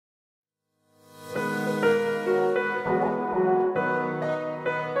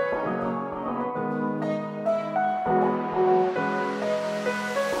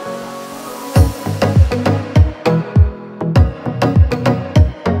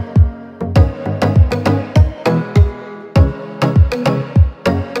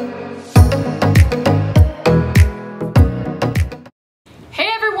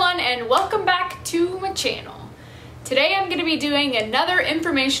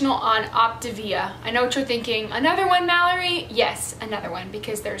informational on Optavia. I know what you're thinking, another one, Mallory? Yes, another one,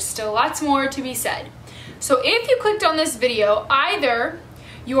 because there's still lots more to be said. So if you clicked on this video, either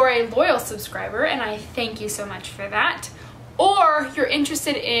you are a loyal subscriber, and I thank you so much for that, or you're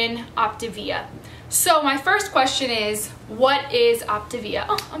interested in Optavia. So my first question is, what is Optavia?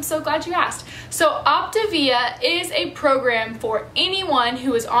 Oh, I'm so glad you asked. So Optavia is a program for anyone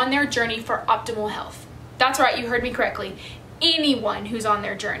who is on their journey for optimal health. That's right, you heard me correctly. Anyone who's on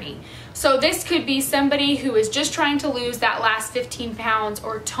their journey. So this could be somebody who is just trying to lose that last 15 pounds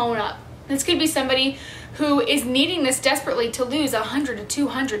or tone up. This could be somebody who is needing this desperately to lose 100 to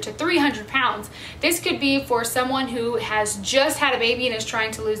 200 to 300 pounds. This could be for someone who has just had a baby and is trying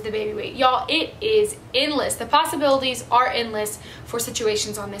to lose the baby weight. Y'all, it is endless. The possibilities are endless for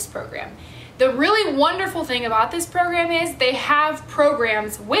situations on this program. The really wonderful thing about this program is they have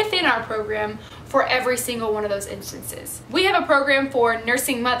programs within our program for every single one of those instances. We have a program for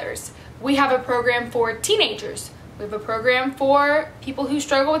nursing mothers. We have a program for teenagers. We have a program for people who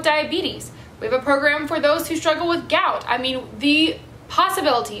struggle with diabetes. We have a program for those who struggle with gout. I mean, the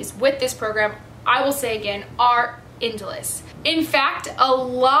possibilities with this program, I will say again, are endless. In fact, a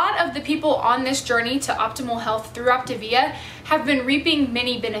lot of the people on this journey to optimal health through Optavia have been reaping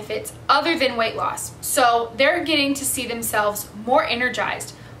many benefits other than weight loss. So they're getting to see themselves more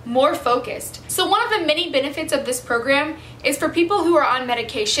energized, more focused. So one of the many benefits of this program is for people who are on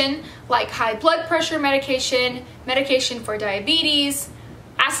medication, like high blood pressure medication, medication for diabetes,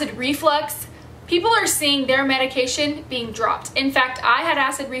 acid reflux. People are seeing their medication being dropped. In fact, I had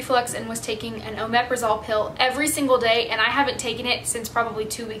acid reflux and was taking an omeprazole pill every single day, and I haven't taken it since probably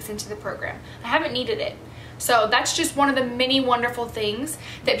 2 weeks into the program. I haven't needed it. So that's just one of the many wonderful things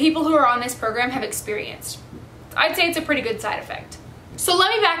that people who are on this program have experienced. I'd say it's a pretty good side effect. So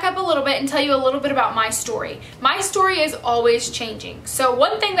let me back up a little bit and tell you a little bit about my story. My story is always changing. So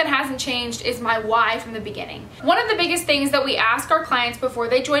one thing that hasn't changed is my why from the beginning. One of the biggest things that we ask our clients before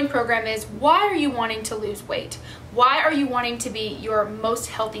they join program is, why are you wanting to lose weight? Why are you wanting to be your most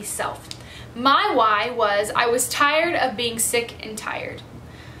healthy self? My why was, I was tired of being sick and tired.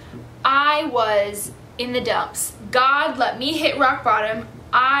 I was in the dumps. God let me hit rock bottom.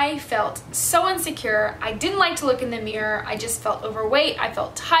 I felt so insecure. I didn't like to look in the mirror. I just felt overweight. I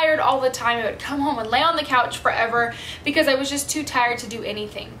felt tired all the time. I would come home and lay on the couch forever because I was just too tired to do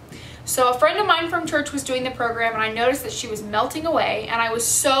anything. So a friend of mine from church was doing the program, and I noticed that she was melting away, and I was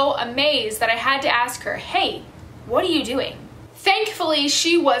so amazed that I had to ask her, hey, what are you doing? Thankfully,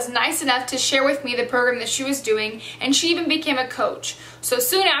 she was nice enough to share with me the program that she was doing, and she even became a coach. So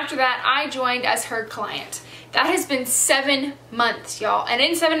soon after that, I joined as her client. That has been 7 months, y'all. And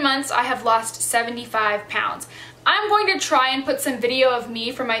in 7 months, I have lost 75 pounds. I'm going to try and put some video of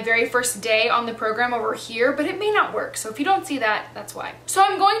me from my very first day on the program over here, but it may not work. So if you don't see that, that's why. So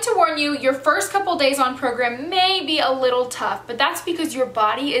I'm going to warn you, your first couple days on program may be a little tough, but that's because your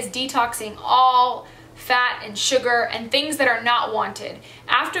body is detoxing all fat and sugar and things that are not wanted.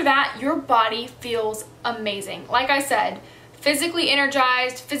 After that, your body feels amazing. Like I said, physically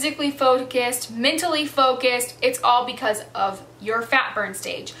energized, physically focused, mentally focused. It's all because of your fat burn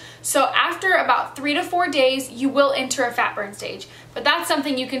stage. So after about 3 to 4 days, you will enter a fat burn stage, but that's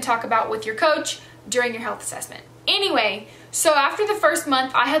something you can talk about with your coach during your health assessment. Anyway, so after the first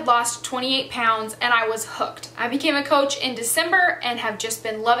month, I had lost 28 pounds and I was hooked. I became a coach in December and have just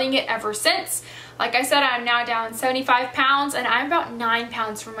been loving it ever since. Like I said, I'm now down 75 pounds and I'm about 9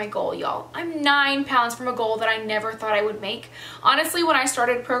 pounds from my goal, y'all. I'm 9 pounds from a goal that I never thought I would make. Honestly, when I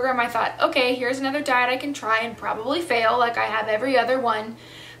started a program, I thought, okay, here's another diet I can try and probably fail like I have every other one.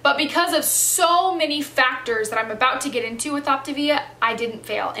 But because of so many factors that I'm about to get into with Optavia, I didn't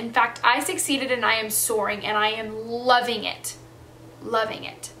fail. In fact, I succeeded and I am soaring and I am loving it. Loving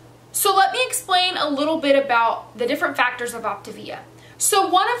it. So let me explain a little bit about the different factors of Optavia. So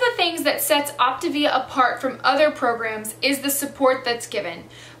one of the things that sets Optavia apart from other programs is the support that's given.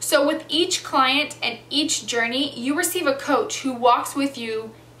 So with each client and each journey, you receive a coach who walks with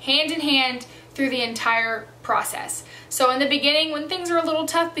you hand in hand through the entire process. So in the beginning, when things are a little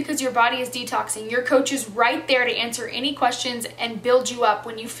tough because your body is detoxing, your coach is right there to answer any questions and build you up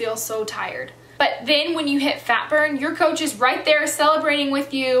when you feel so tired. But then when you hit fat burn, your coach is right there celebrating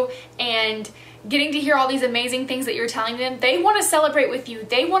with you and getting to hear all these amazing things that you're telling them. They want to celebrate with you.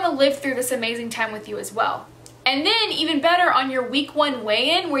 They want to live through this amazing time with you as well. And then even better, on your week 1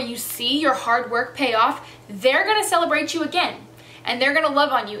 weigh-in where you see your hard work pay off, they're going to celebrate you again. and they're gonna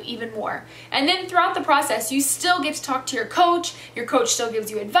love on you even more. And then throughout the process, you still get to talk to your coach still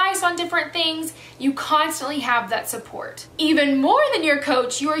gives you advice on different things, you constantly have that support. Even more than your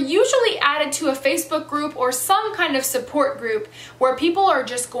coach, you are usually added to a Facebook group or some kind of support group where people are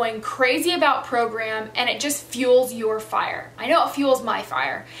just going crazy about program, and it just fuels your fire. I know it fuels my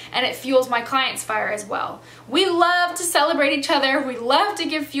fire, and it fuels my clients' fire as well. We love to celebrate each other, we love to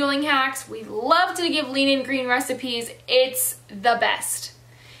give fueling hacks, we love to give lean and green recipes. It's the best.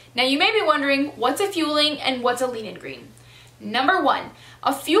 Now you may be wondering, what's a fueling and what's a lean and green? Number one,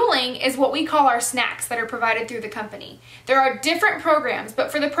 a fueling is what we call our snacks that are provided through the company. There are different programs,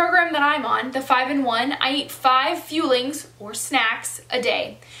 but for the program that I'm on, the 5-in-1, I eat 5 fuelings or snacks a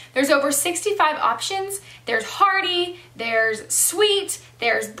day. There's over 65 options. There's hearty, there's sweet,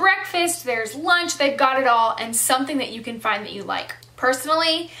 there's breakfast, there's lunch. They've got it all, and something that you can find that you like.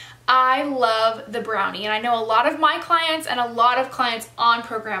 Personally, I love the brownie, and I know a lot of my clients and a lot of clients on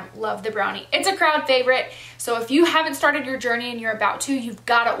program love the brownie. It's a crowd favorite, so if you haven't started your journey and you're about to, you've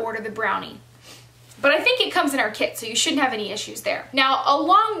got to order the brownie. But I think it comes in our kit, so you shouldn't have any issues there. Now,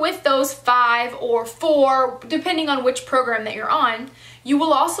 along with those 5 or 4, depending on which program that you're on, you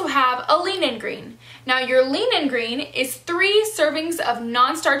will also have a lean and green. Now, your lean and green is 3 servings of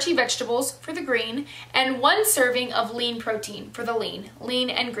non-starchy vegetables for the green and 1 serving of lean protein for the lean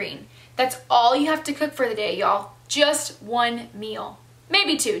and green. That's all you have to cook for the day, y'all. Just 1 meal.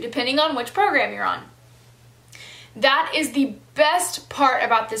 Maybe 2, depending on which program you're on. That is the best part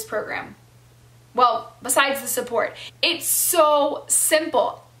about this program. Well, besides the support, it's so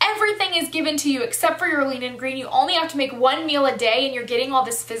simple. Everything is given to you except for your lean and green. You only have to make 1 meal a day and you're getting all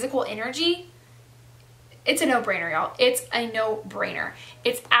this physical energy. It's a no-brainer, y'all. It's a no-brainer.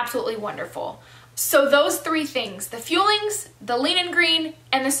 It's absolutely wonderful. So those 3 things, the fuelings, the lean and green,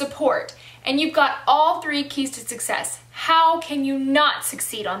 and the support, and you've got all 3 keys to success. How can you not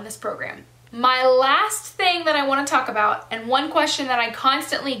succeed on this program? My last thing that I want to talk about, and one question that I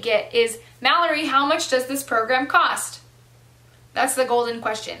constantly get is, Mallory, how much does this program cost? That's the golden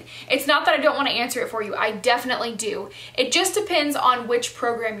question. It's not that I don't want to answer it for you. I definitely do. It just depends on which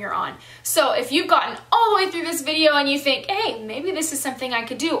program you're on. So if you've gotten all the way through this video and you think, hey, maybe this is something I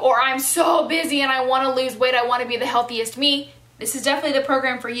could do, or I'm so busy and I want to lose weight, I want to be the healthiest me, this is definitely the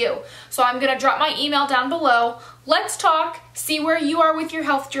program for you. So I'm going to drop my email down below. Let's talk, see where you are with your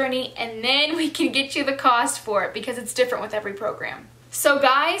health journey, and then we can get you the cost for it because it's different with every program. So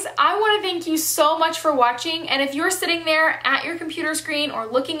guys, I want to thank you so much for watching, and if you're sitting there at your computer screen or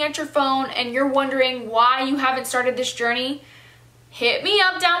looking at your phone and you're wondering why you haven't started this journey, hit me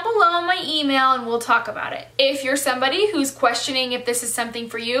up down below on my email and we'll talk about it. If you're somebody who's questioning if this is something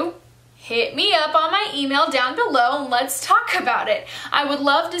for you, hit me up on my email down below and let's talk about it. I would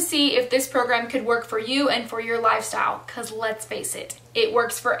love to see if this program could work for you and for your lifestyle, because let's face it, it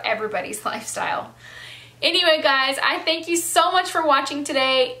works for everybody's lifestyle. Anyway, guys, I thank you so much for watching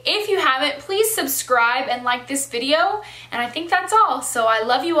today. If you haven't, please subscribe and like this video. And I think that's all. So I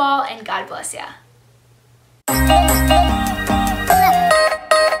love you all and God bless ya.